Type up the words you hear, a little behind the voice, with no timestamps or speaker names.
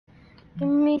Give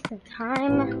me some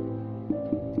time.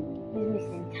 Give me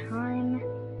some time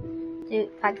to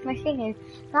practice my singing.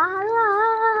 La la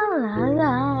la la.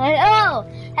 Oh,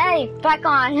 hey, back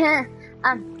on.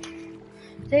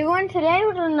 So everyone, today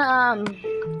we're gonna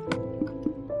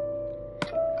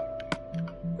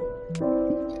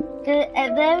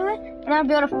and then we're gonna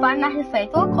build a fun match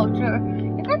faithful culture.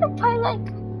 You're gonna play like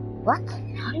what?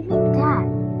 How do you make that?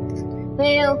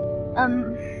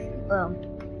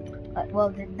 Well,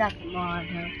 there's nothing wrong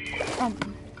here.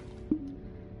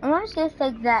 I want to see if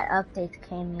like that update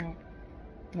came yet.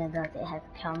 No, the update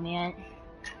hasn't come yet.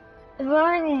 If we're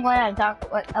wondering what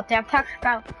update I'm talking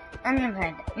about,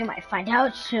 you might find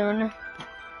out soon.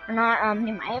 Or not,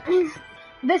 you might.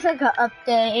 This like an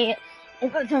update.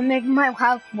 It's going to make my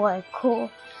house more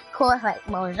cool. Cool, like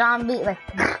more zombie, like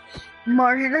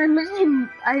more zombies.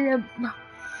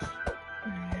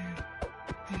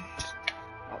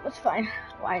 It's fine.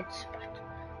 White spot.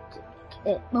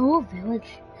 It move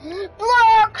village.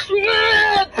 Blocks.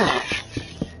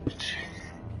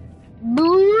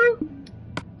 Boo.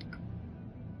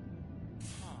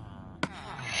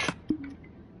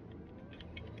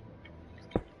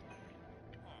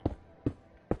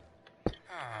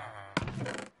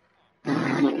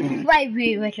 Right,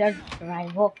 we with your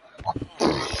rival.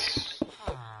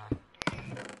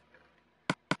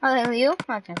 Oh, you?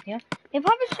 Not thank you. It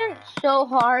probably shouldn't so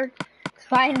hard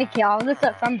trying to kill all this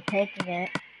stuff from picking it.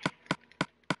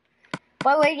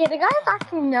 But wait, did the guys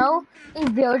actually know the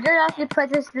villager actually put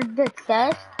this in the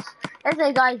test? That's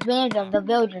the guy's random. The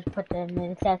villagers put it in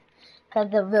the test because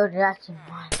the villagers actually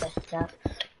want this stuff.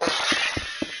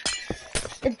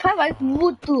 It's probably like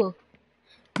Mutu.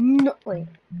 No, wait.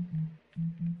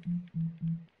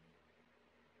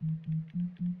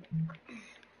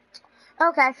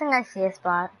 Okay, I think I see a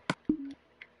spot.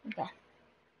 Okay.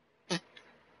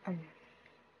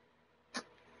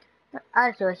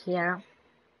 I'll do it here.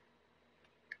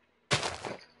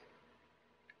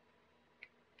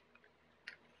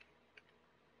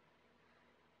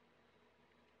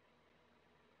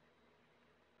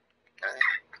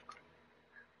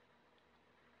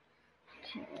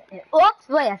 Okay. Oops,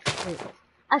 wait.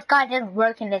 I forgot it didn't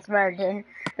work in this version.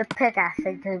 The pickaxe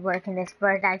didn't work in this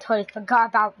version. I totally forgot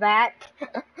about that.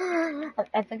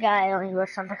 I forgot I only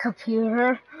works on the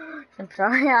computer. I'm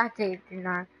sorry, I did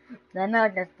not. I know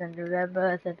that's the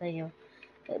rebirth of the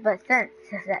but since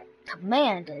that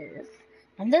command is,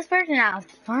 and this version I have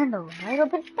to find a little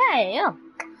bit space. Oh,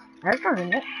 there's something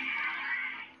in it.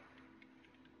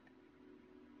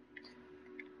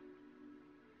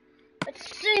 Let's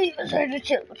see what's hard to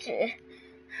chill.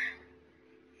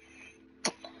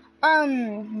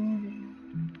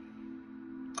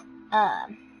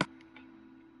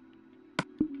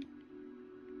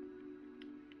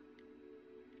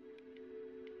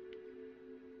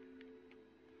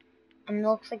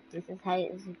 Looks like this is how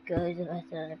it goes if I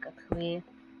set like a career.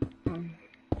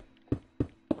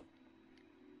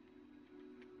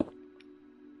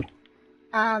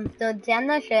 So then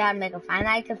I'll show you how to make a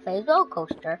finite phase roller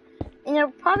coaster. And you're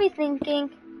probably thinking,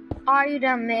 are you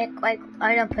gonna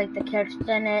put the characters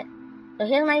in it? So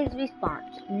here's my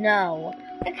response. No.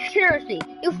 Like seriously,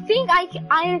 you think I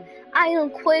am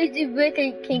crazy rich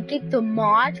and can get the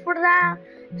mods for that?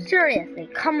 Seriously,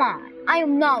 come on. I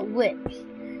am not rich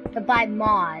to buy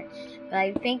mods. But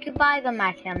I think you buy them,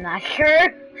 actually I'm not sure.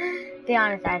 To be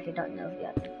honest, I actually don't know if you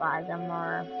have to buy them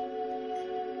or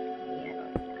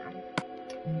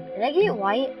did I get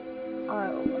white?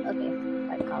 Oh, okay,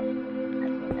 white color.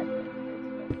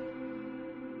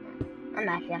 I'm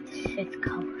actually have to shift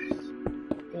colors,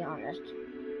 to be honest.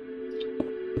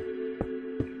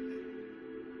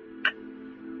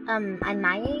 I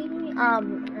might,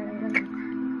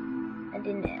 I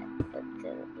didn't,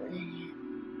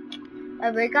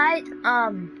 but guys,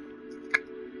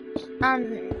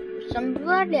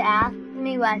 somebody asked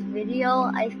me last video,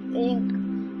 I think,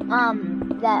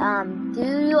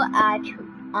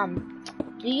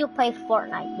 do you play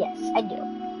Fortnite? Yes, I do.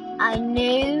 I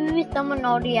knew someone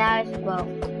already asked, well,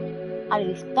 I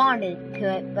responded to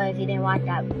it, but if you didn't watch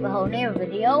that whole new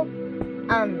video,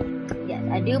 yes,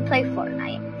 I do play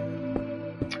Fortnite.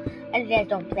 I just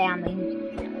don't play on my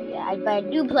YouTube channel, yeah, but I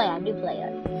do play it.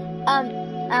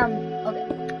 Okay,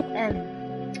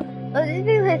 well, this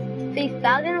video has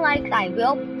 3,000 likes, I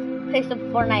will play some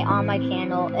Fortnite on my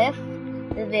channel. If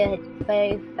this video hits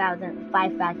 5,000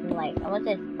 likes, I want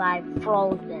to say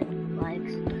 5,000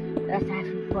 likes, that's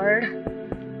actually a word.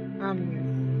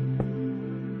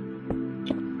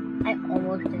 I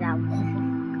almost did that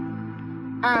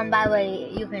one. By the way,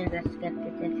 you can just skip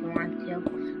this if you want to.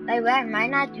 By the way, I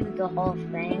might not do the whole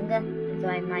thing, so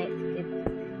I might skip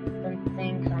some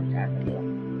things, I'm sorry.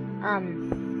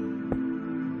 And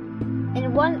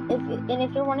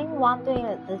if you're wondering why I'm doing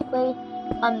it this way,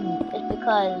 it's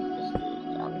because this is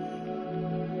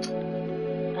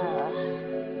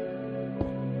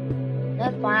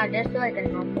that's fine. I just do like a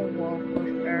normal roller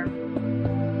coaster.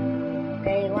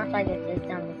 Okay, once I get this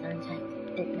down, the sunset,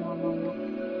 it's normal.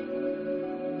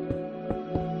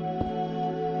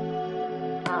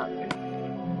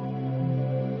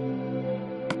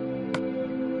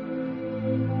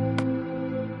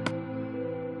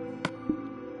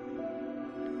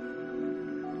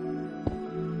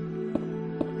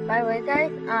 By the way,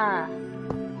 guys,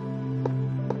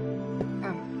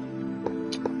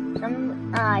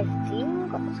 I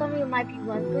think some of you might be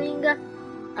wondering, do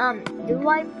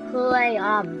I play, do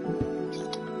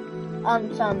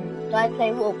I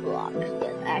play Roblox?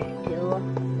 Yes, I do.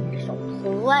 So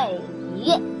play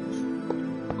it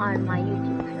on my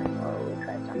YouTube channel,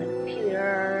 because on the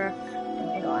computer,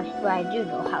 and also I do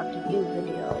know how to do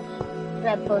videos. So I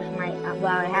post well,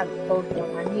 I haven't posted them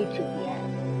on YouTube yet.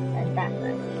 That's what I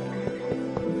mean.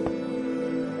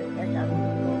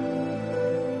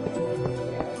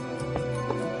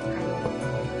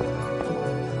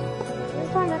 This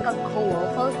one like a cool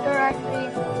poster actually.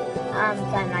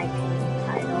 That might be the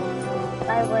title.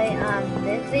 By the way,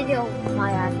 this video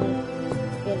might actually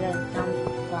get a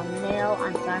thumbnail.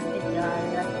 I'm sorry if it does.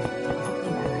 I think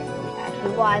that might be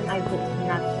actually why my video's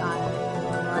not like.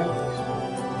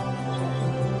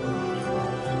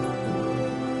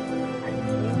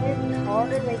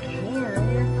 Hard as I can.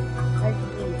 Let's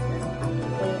see.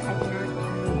 Wait, I cannot do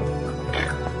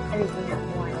everything at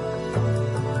once.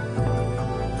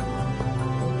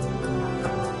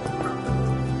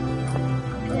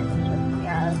 Okay, so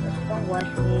yeah, just don't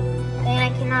watch me. And I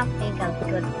cannot think of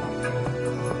good ones.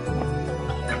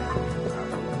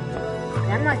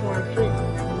 I'm not going to choose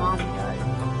what my mom does.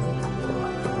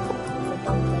 So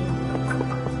don't blame me.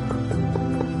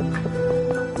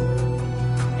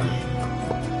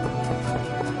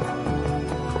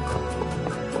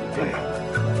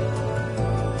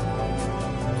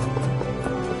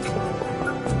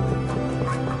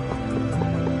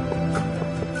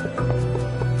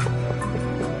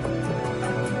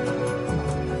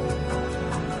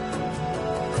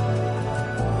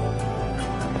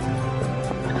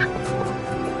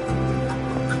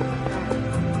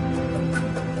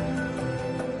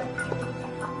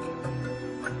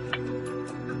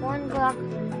 One block.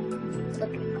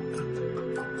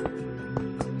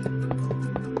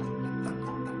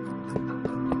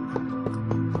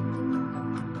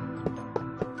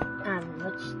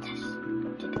 Let's test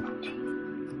difficulty.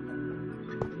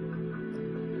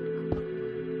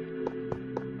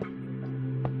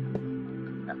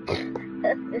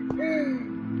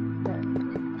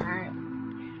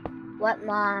 What,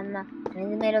 Mom? I'm in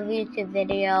the middle of a YouTube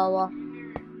video.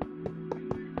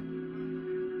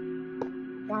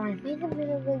 Mom, I'm in the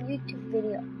middle of a YouTube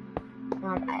video.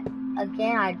 Mom, I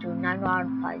do not know how to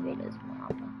play videos,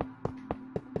 Mom.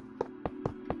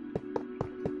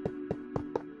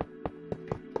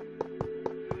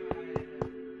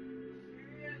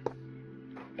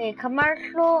 Okay,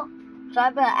 commercial. So I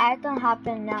better act on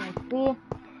happen now. 3,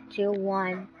 2,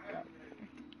 1.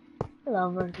 Hello,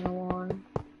 version 1.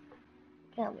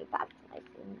 Can't be back to my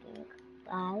thinking.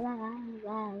 La la la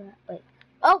la. Wait.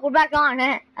 Oh, we're back on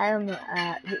it.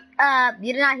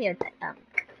 You did not hear that.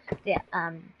 Yeah.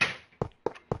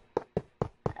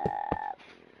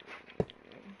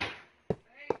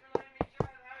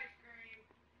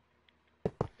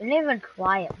 You're not even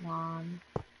quiet, Mom.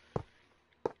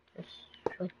 Just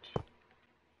switch.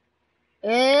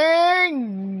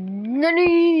 And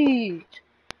Nani.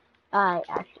 I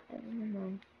actually.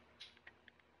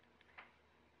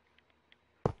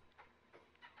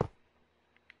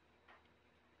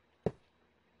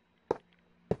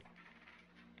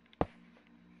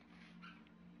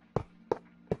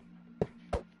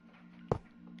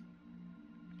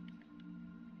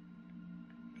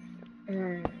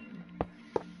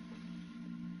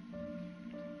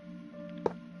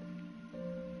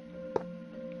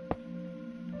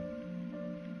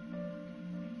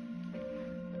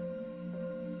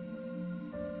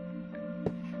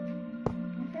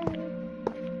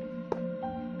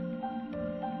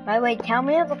 By the way, tell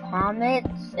me in the comments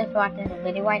if you're watching the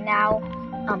video right now.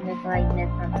 If I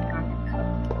missed some comments.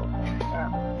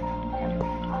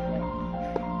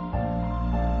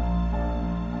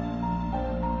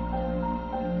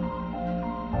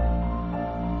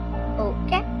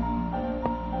 Okay.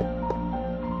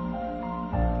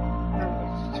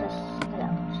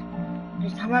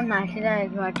 Just tell my message that I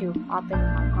got to hop in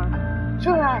my car.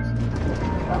 Sure, guys.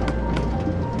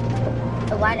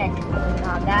 So why did I just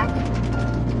that?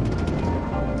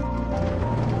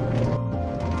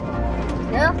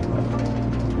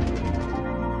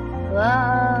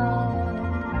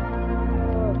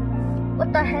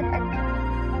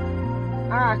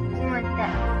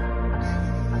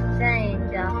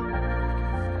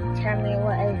 tell me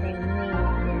what everything means.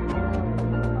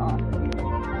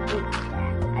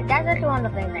 That's actually one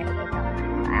of the things I hate about.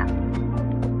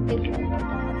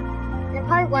 You're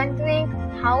probably wondering,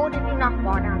 how did you not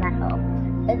fall down that hole?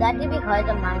 It's actually because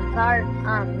the minecart,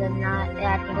 does not, it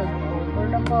actually goes over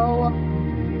the hole.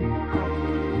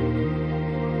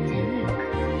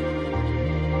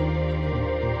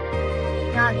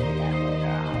 Not that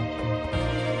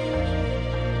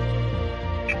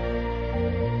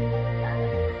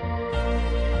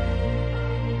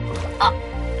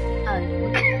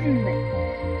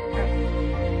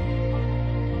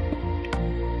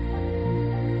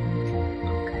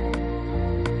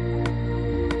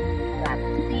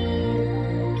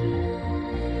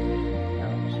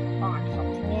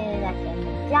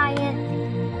giant.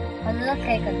 It looks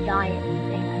like a giant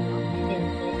thing. I know. It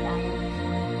didn't say giant.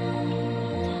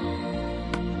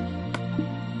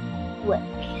 Wait.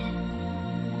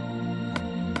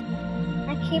 I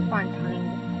keep on trying.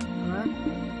 Huh?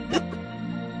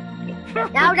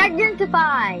 Now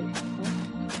identify!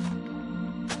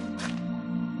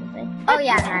 Oh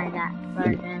yeah, that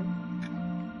version.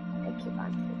 I keep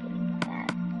on forgetting that.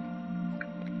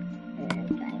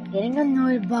 And I'm getting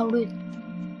annoyed about it.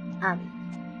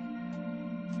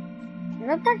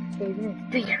 Not that favorite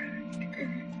bigger.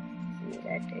 See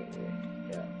that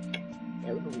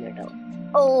that was weird.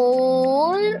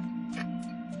 Oh,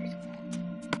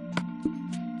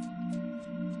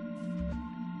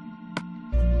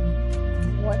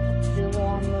 what do you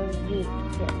want to do?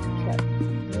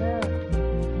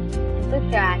 If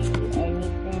it's actually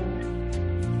anything,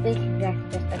 they suggest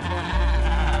just like that.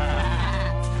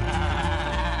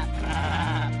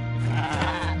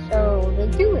 So they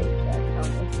do it.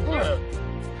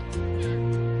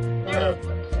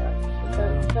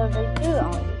 So they do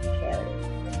only eat carrots.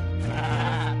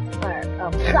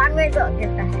 I'm gonna go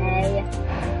get the hay.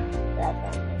 That's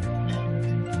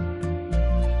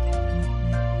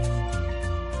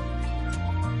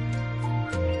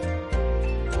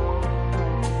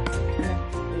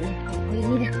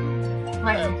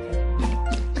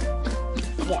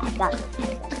yeah, that's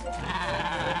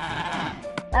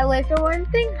by the way, so one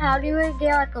thing, how do you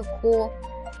get like a cool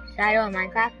shadow in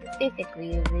Minecraft? It's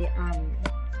basically the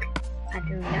I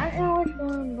do not know which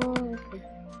one was.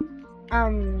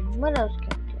 What else can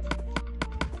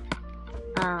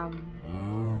I do?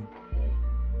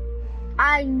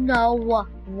 I know what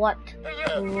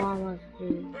llamas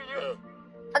do.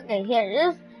 Okay, here it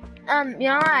is. You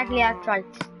don't actually have to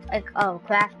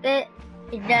craft it.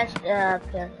 It just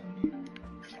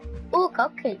ooh,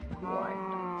 cupcake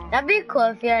one. That'd be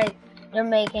cool if you're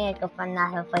making like a fun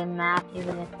National Flame map,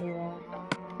 even if you.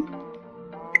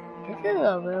 This is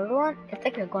a weird one. It's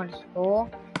like you're going to school.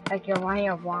 Like you're running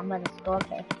your wand at the school.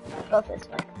 Okay, let's go this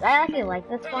one. I actually like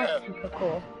this one. It's super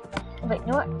cool. Wait, you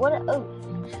know what? Oh.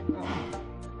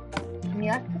 Can you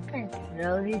actually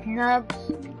control these nubs?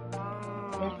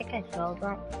 Can you actually control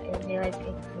them? Is they like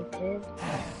exclusive?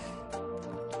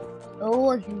 Oh,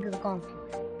 I think it's gone.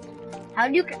 How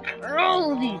do you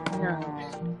control these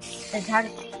nubs? It's how to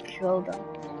control them.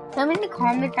 Tell me in the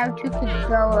comments how to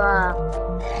control,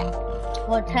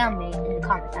 well, tell me in the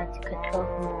comments how to control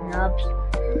these nubs.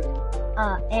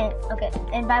 And, okay,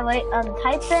 and by the way,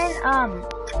 type in,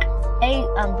 bling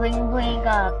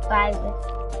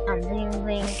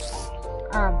bling,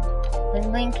 bling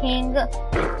bling king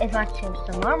is watching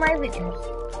some more of my videos.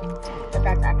 But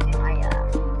that's actually my, I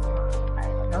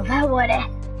don't know about what it.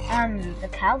 The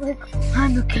cowboy.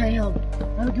 I'm the cow.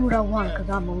 I'll do what I want because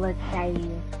I'm a let's say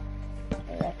you.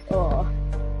 That's all.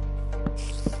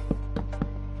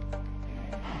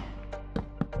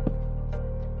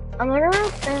 I'm gonna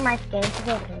spend my skin to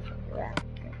go finish that.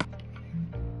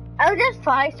 I was just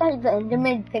trying to the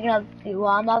Enderman picking up the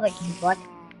llama. I was like, what?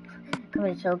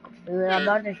 Coming so food. I'm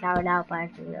about to shout out, but I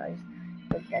actually realized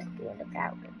it's just the end of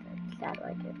that. That's how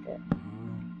I get it.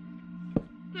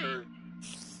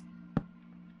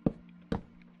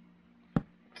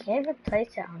 Can't even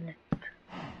place it on it.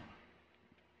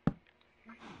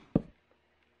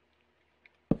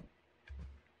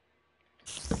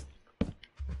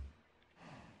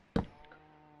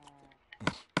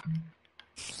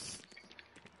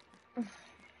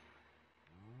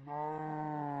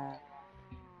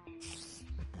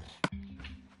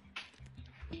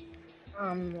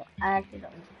 I actually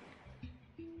don't.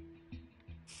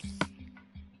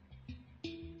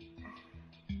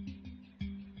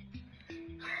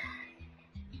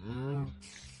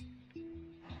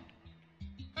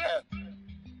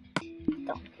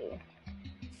 Don't do.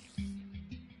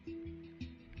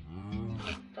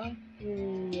 Don't do.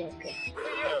 Okay.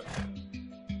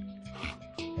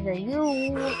 The you.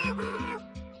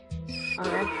 Oh,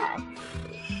 okay.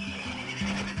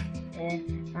 Yeah,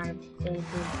 not a baby.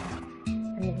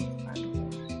 And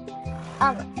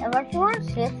if you want to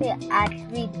see if they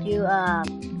actually do,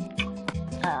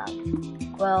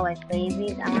 grow like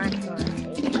babies, I want to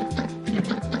see.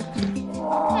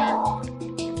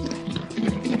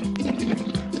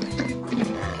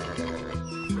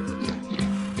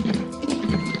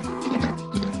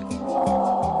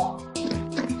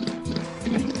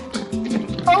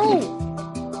 Oh!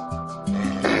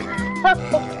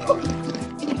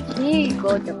 He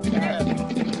goes up there.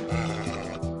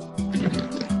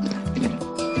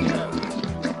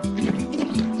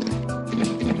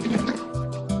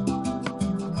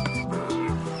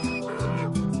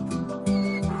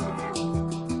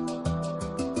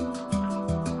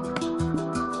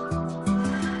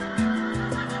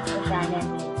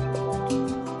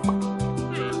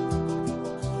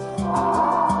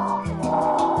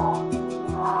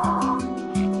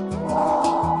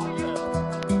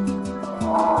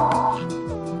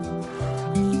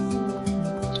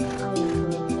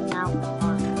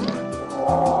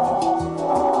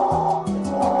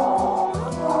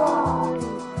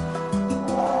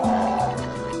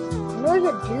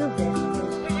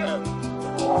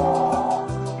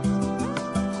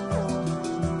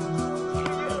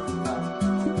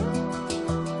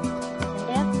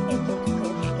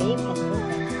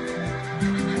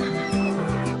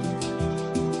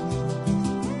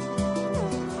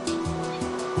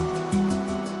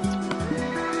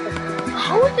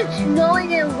 How is it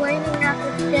snowing and raining at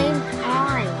the same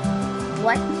time?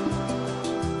 What?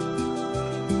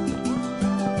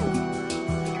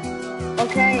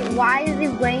 Okay, why is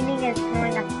it raining and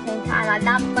snowing at the same time? I'm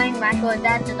not playing Michael and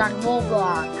Dad on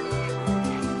Roblox.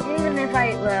 Even if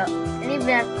I will, and even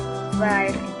if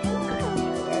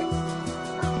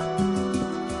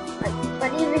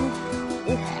but even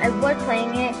if I was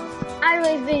playing it, I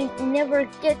would even never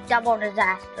get double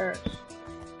disasters.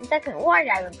 And second, why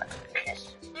did I even play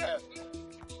this?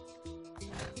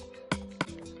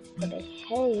 But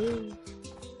hey.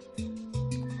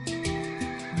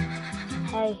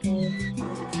 Hey,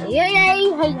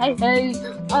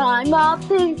 I'm a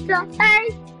pizza, hey!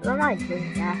 What am I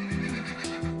doing that?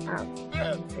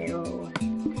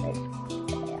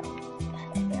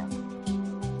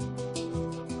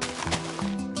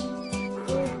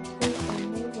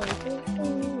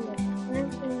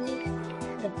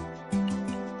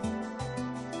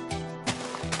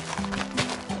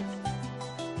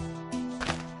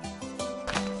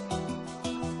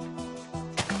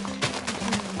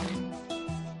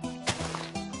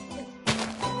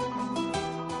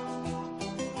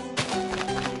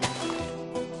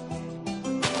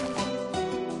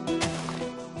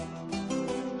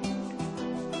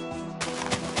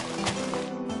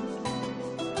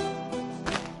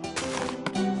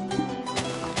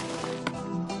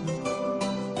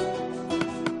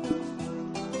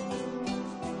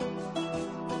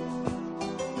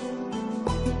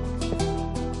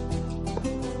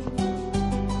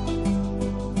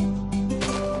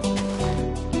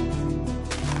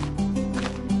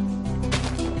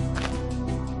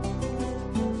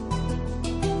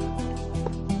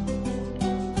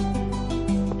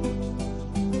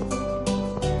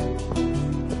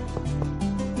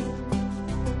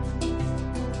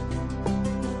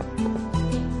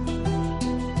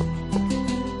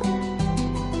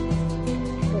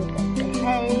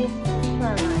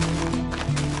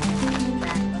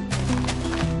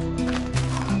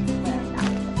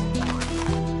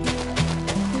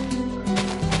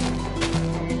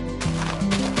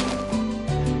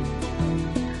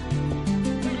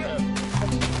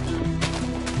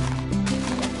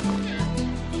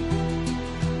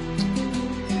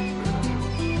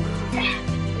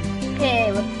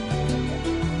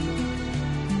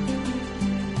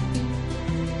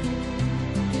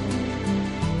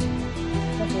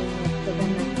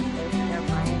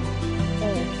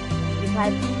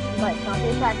 But some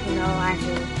people have to know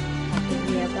actually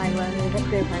be able to learn the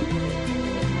group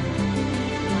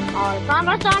all the time,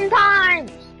 but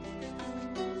sometimes.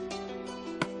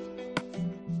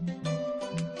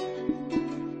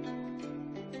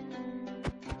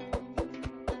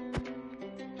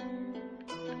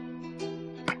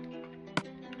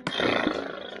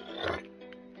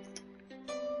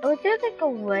 Was there like a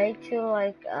way to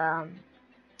like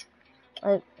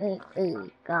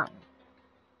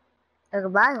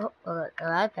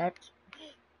buy pets?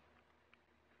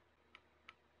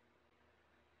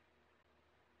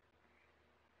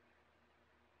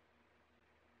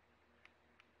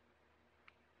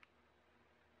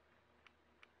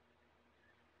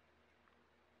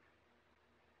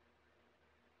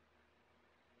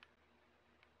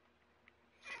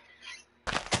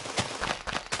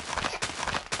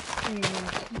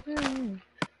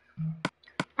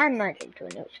 I might do a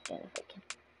new skin if I can.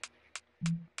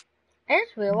 I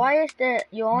just realized that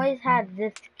you always have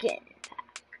this skin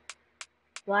pack.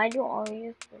 Why do you always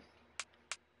use this?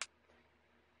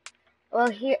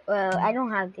 Well, I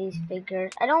don't have these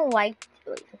figures. I don't like.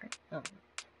 Wait a second. Oh.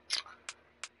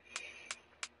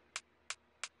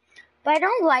 But I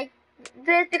don't like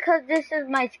this because this is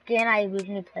my skin I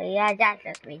originally play as. That's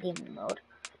just my gaming mode.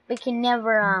 We can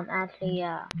never actually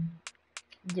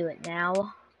do it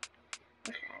now.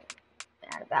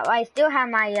 I still have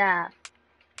my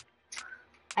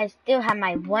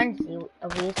onesie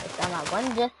at least. It's on my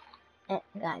onesie. And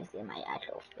guys, see my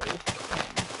actual face.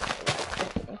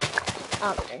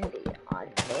 Bendy on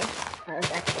me.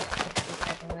 That's actually the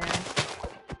second round.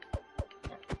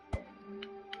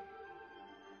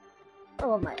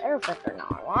 Oh, my airfits are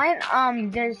not online.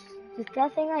 There's that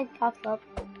thing I popped up.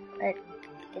 It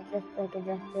just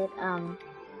did.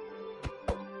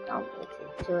 Don't listen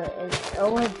to it.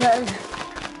 It does.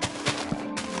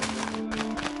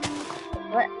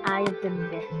 What I did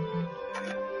this.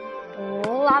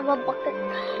 Lava bucket.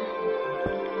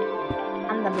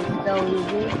 I'm gonna be so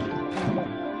easy.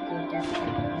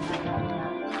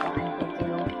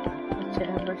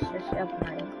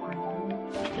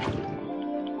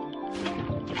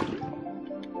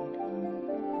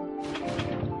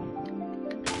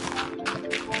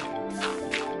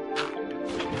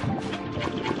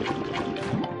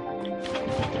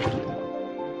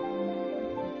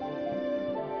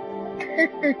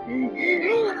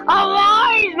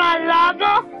 Arise, my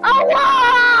lava!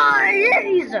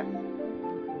 Arise!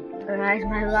 Arise,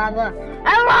 my lava!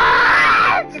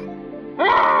 Arise!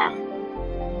 Ah!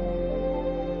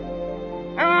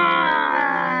 Ah!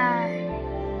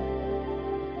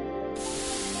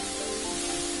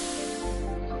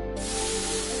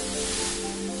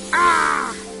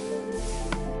 Ah!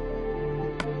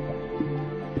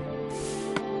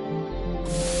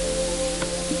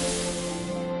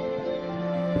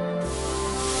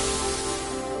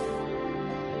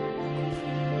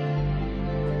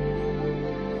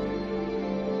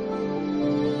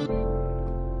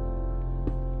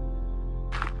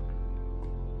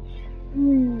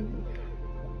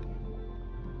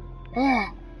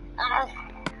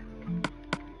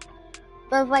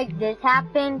 But if like this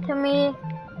happened to me,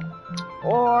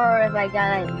 or if I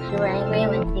got like super angry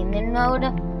and went demon mode,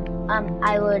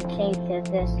 I would change to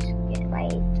this skin,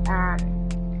 right?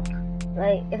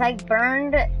 Like if I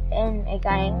burned and it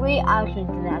got angry, I would change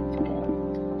to that skin.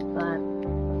 But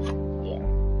yeah,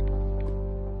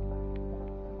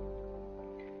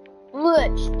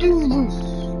 let's do this.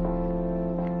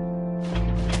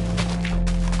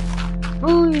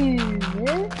 Ooh,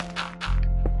 yeah.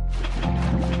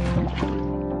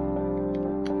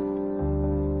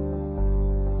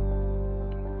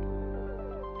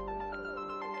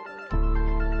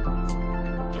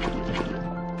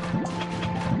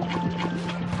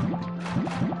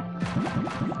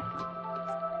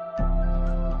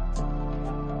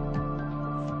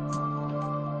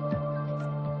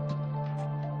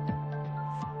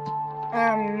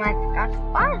 I forgot to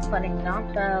fire putting down,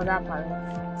 so that might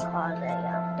cause a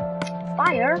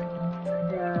fire.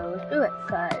 So let's do it,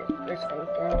 cause this way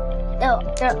good.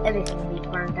 Everything will be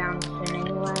burned down soon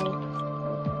anyway.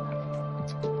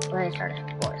 Let's start a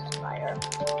forest fire.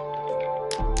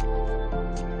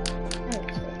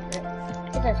 Let's see.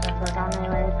 It doesn't burn down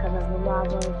anyway because of the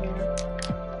lava here.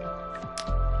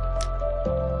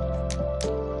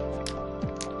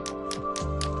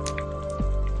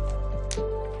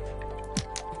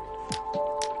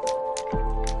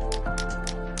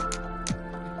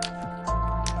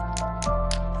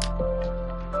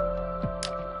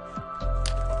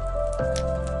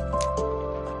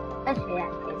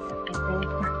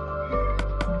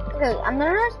 Okay, I'm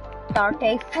gonna start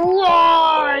a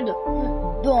flood!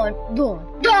 Dun!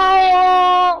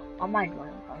 Oh my god.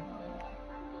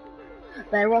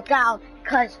 Better look out,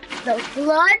 cause the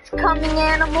flood's coming,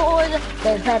 animals.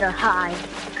 They better hide,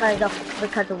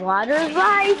 because the water is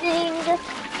rising.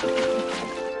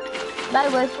 By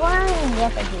which one?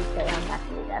 Yes, I do say I'm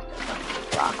actually that's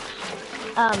the rocks.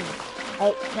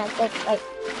 I think like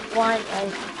one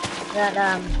is that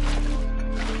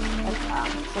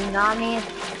tsunami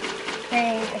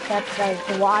thing, except like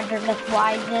the water just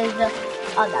rises.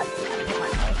 Oh, that's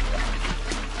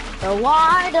the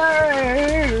water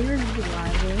is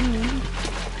rising.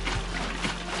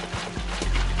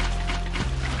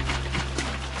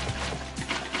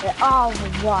 All the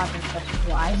water just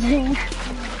rising.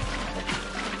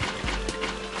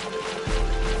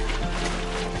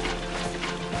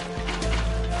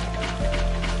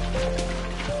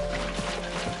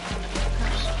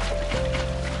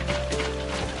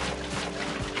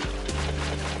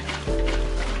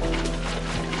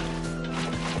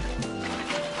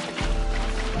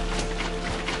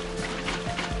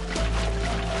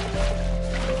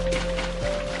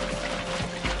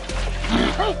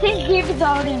 He keeps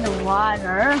out in the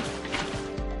water.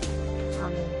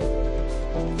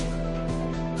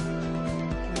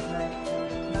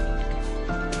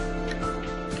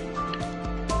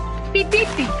 Beep beep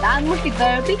beep, I'm mushy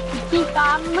girl. Beep beep beep,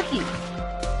 I'm mushy.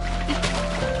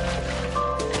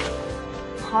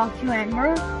 Hawk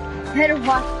remember? Better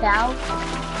watch out,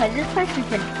 cause this place has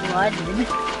been flooded.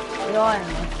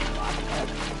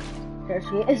 There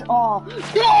she is, all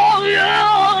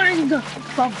dying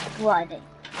from flooding.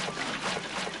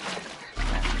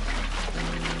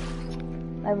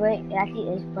 My way it actually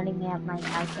is putting me at my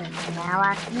house right now,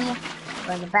 actually.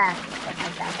 For the bathroom, but my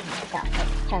bathroom got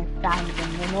like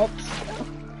 10,000 minutes.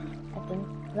 I think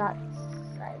that's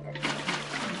right.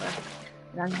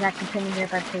 I'm not continuing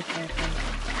if I pay for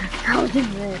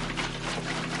 10,000 minutes.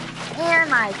 And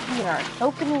my feet are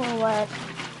soaking wet.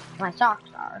 My socks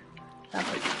are. So I'm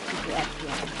going to be at the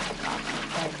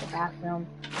end of the bathroom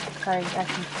because I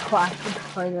can cross the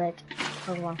toilet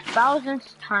for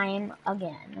 1,000th time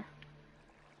again.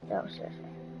 So seriously.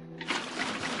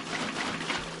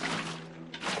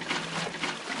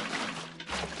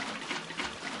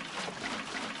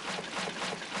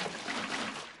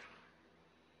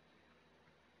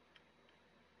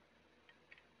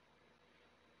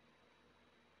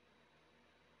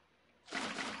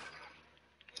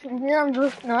 I'm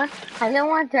just not. I don't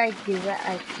want to like do that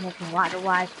like making water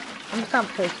wise. I'm just gonna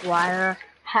place water,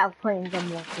 have putting the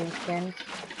more distance.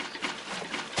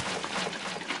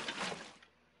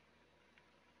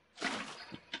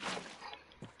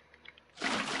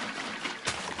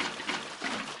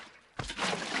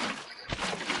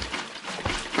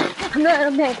 I'm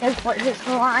gonna make this for this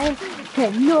line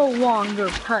can no longer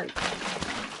pipe.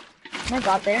 Oh my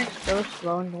god, they're so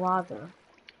slow in the water.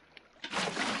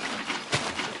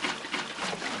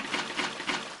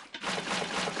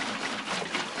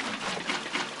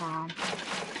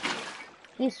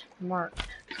 He's smart,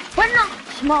 but not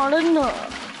smart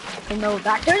enough to know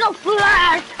that there's a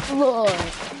flash flood.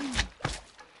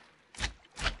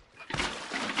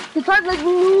 He tried like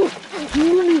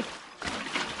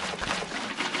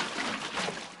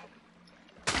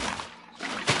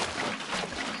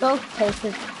those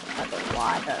places are the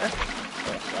water.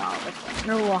 There's all this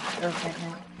no water right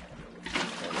now.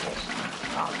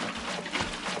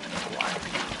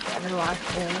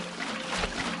 Water.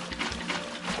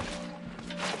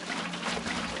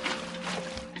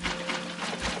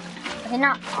 Okay,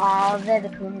 not all of it, the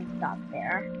food is stop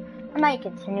there. I might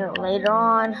continue it later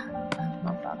on.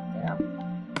 I'll stop there.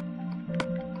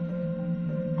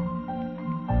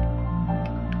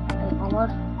 I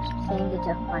almost think it's a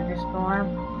thunderstorm.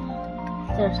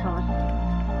 There's so much.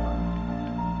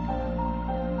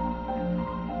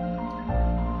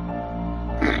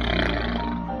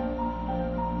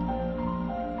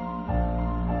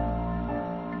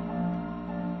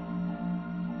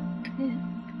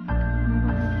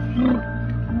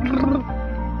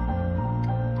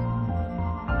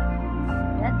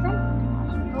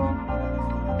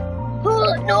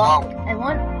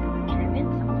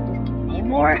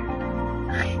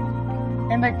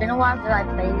 And it's been a while since I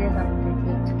played this on the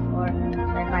PS4, so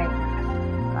I might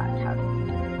forgot how to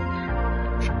do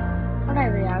it. But I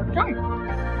really have done.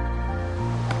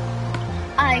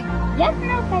 I guess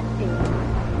not that big.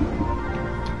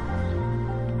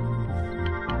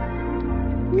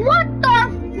 What the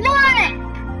fuck?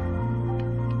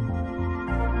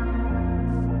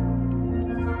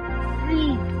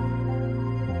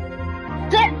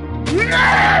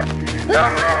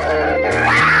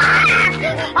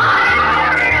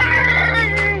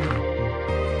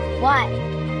 What?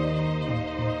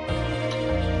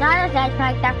 Not a sad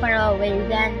like that for no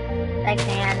reason. I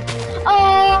can.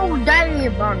 Oh, daddy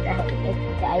burned the hate.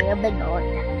 Daddy have been on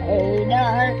the hate.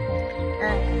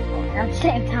 At the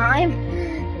same time,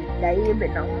 daddy have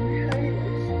been on the hate.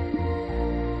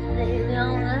 Daddy been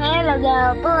on the hate of the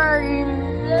burning.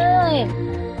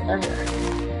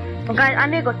 Well, guys, I'm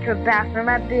gonna go to the bathroom.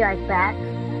 I'll be right back.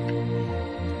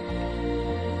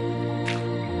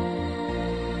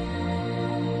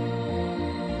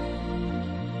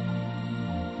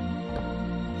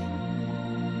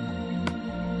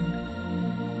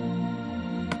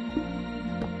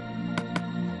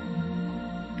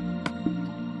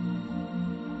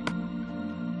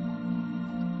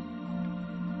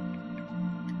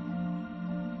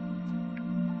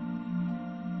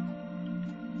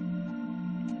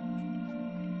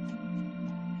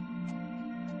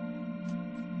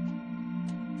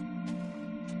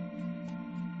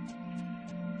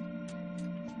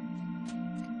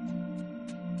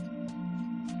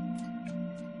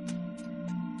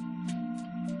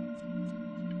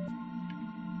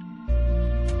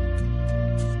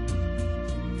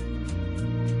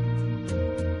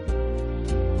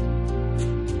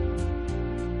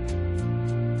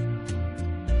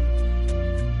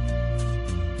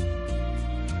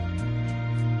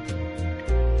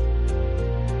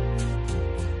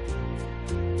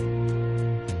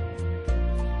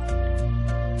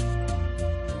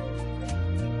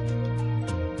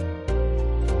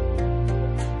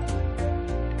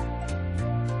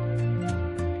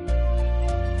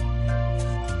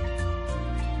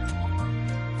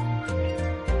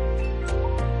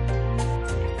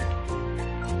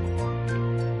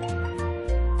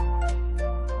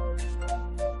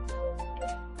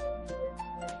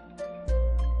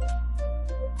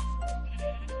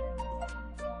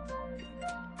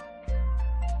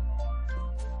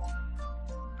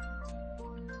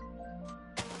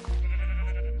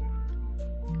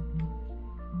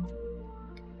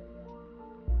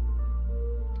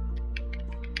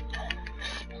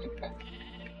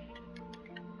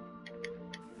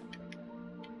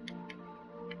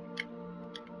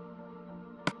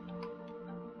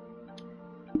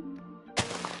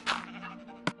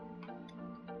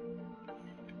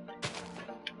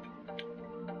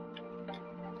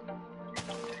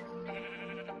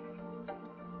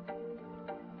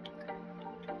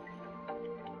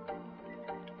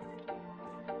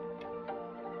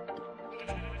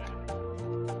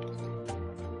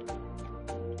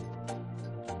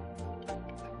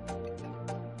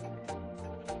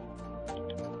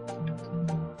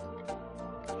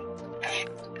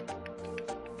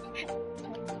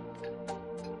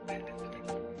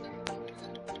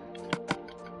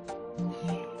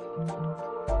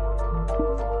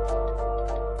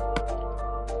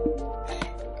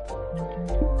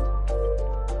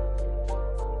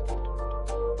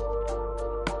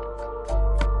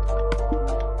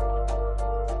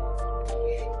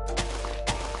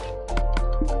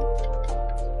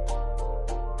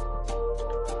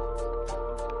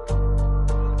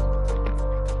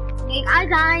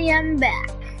 guys, I am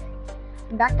back.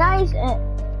 That guys,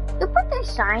 you put the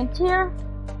signs here.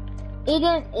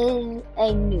 Aiden is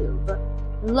a noob.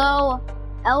 Low,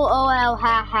 LOL,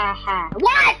 ha ha ha.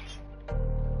 What?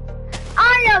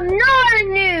 I am not a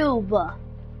noob.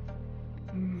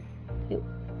 You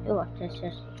look,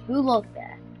 you look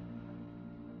bad.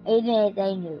 Aiden is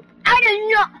a noob. I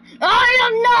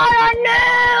am not a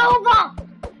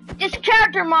noob. This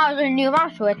character model is a noob.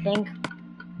 I'm switching.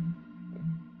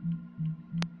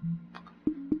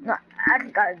 No, I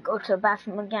gotta go to the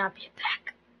bathroom again. I'll be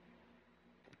back.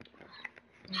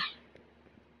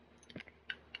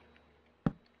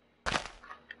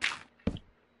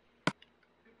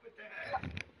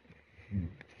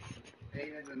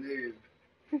 Aiden's a noob.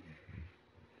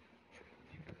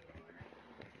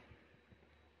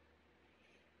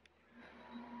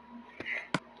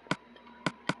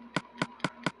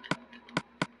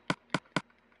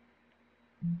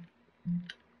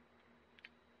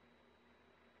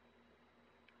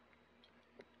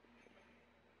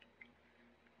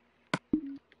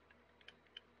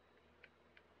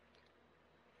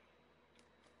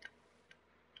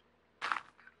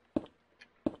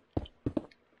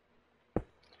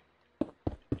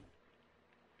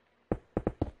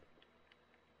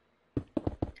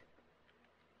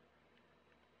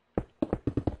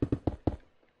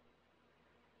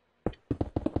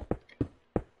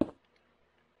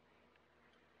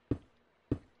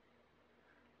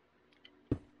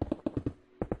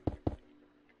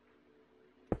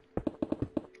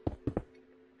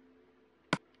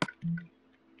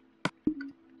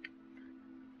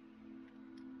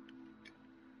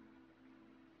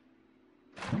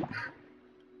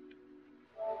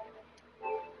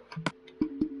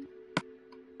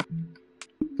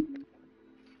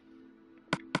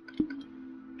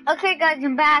 Okay, guys,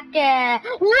 I'm back.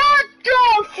 What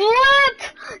the flip?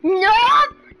 No,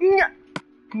 no,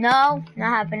 no, not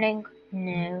happening.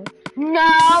 No,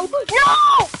 no, no,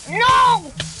 no,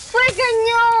 freaking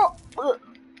no.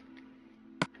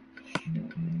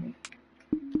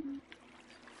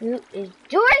 Who is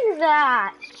doing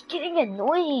that? It's getting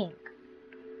annoying.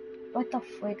 What the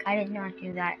frick? I did not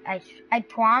do that. I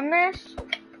promise,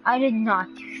 I did not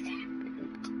do that.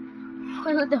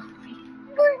 What the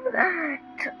frick was that?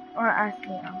 Or I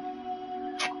feel.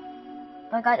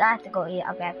 Oh guys, I have to go eat.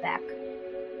 I'll get back.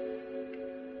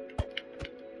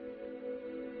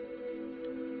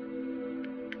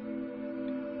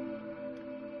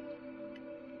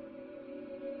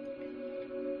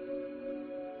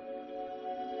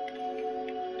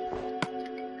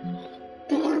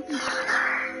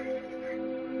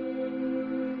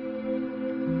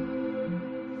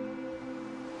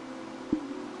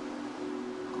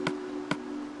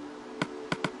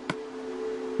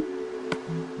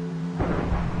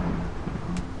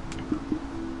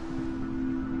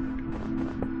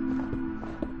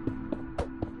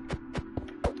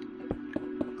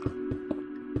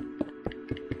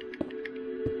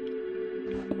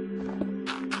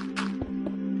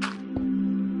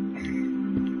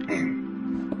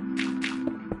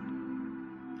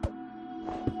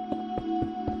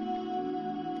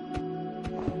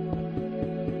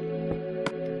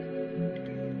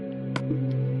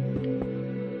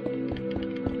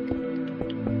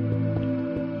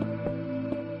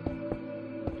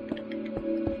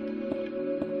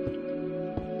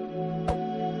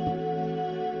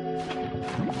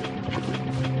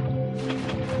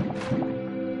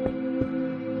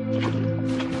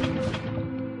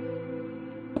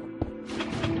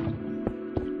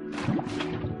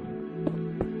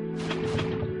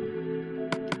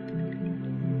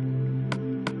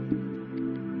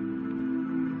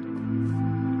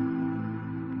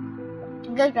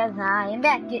 Good guys, I am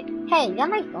back. Hey, is that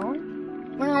my phone?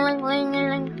 Ling ling ling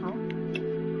ling. Oh,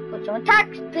 but someone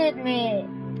texted me.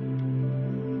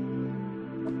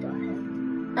 What the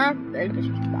heck? Very good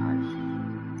response.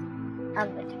 I'm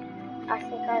good. I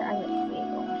think I'm going to be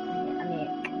able.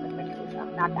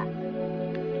 Not that.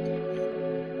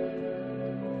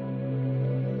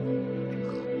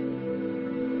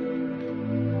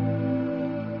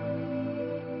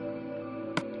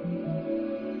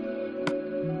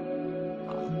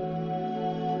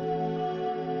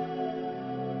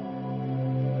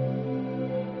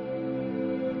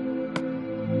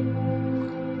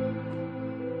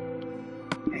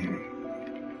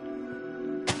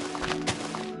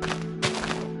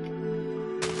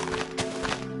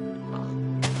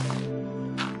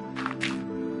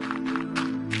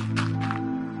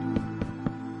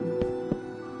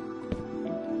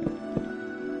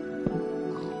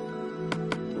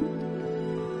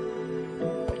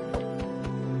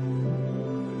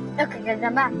 Okay, guys,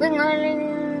 I'm back. Ling, ling,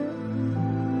 ling.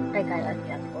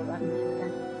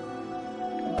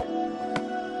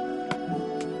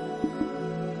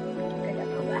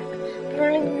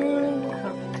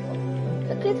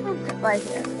 Maybe it's right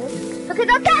here. Okay,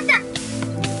 don't tap that!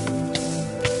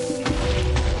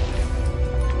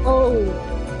 Oh.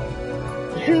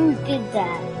 Who did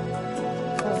that?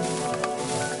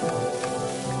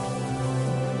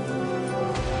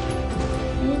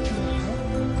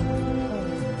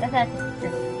 That's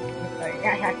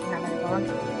actually not gonna go on.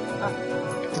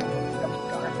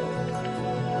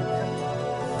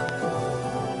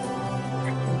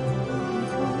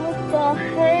 What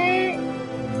the heck?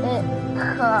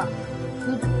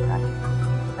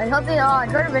 I hope you all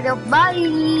enjoyed the video.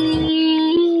 Bye!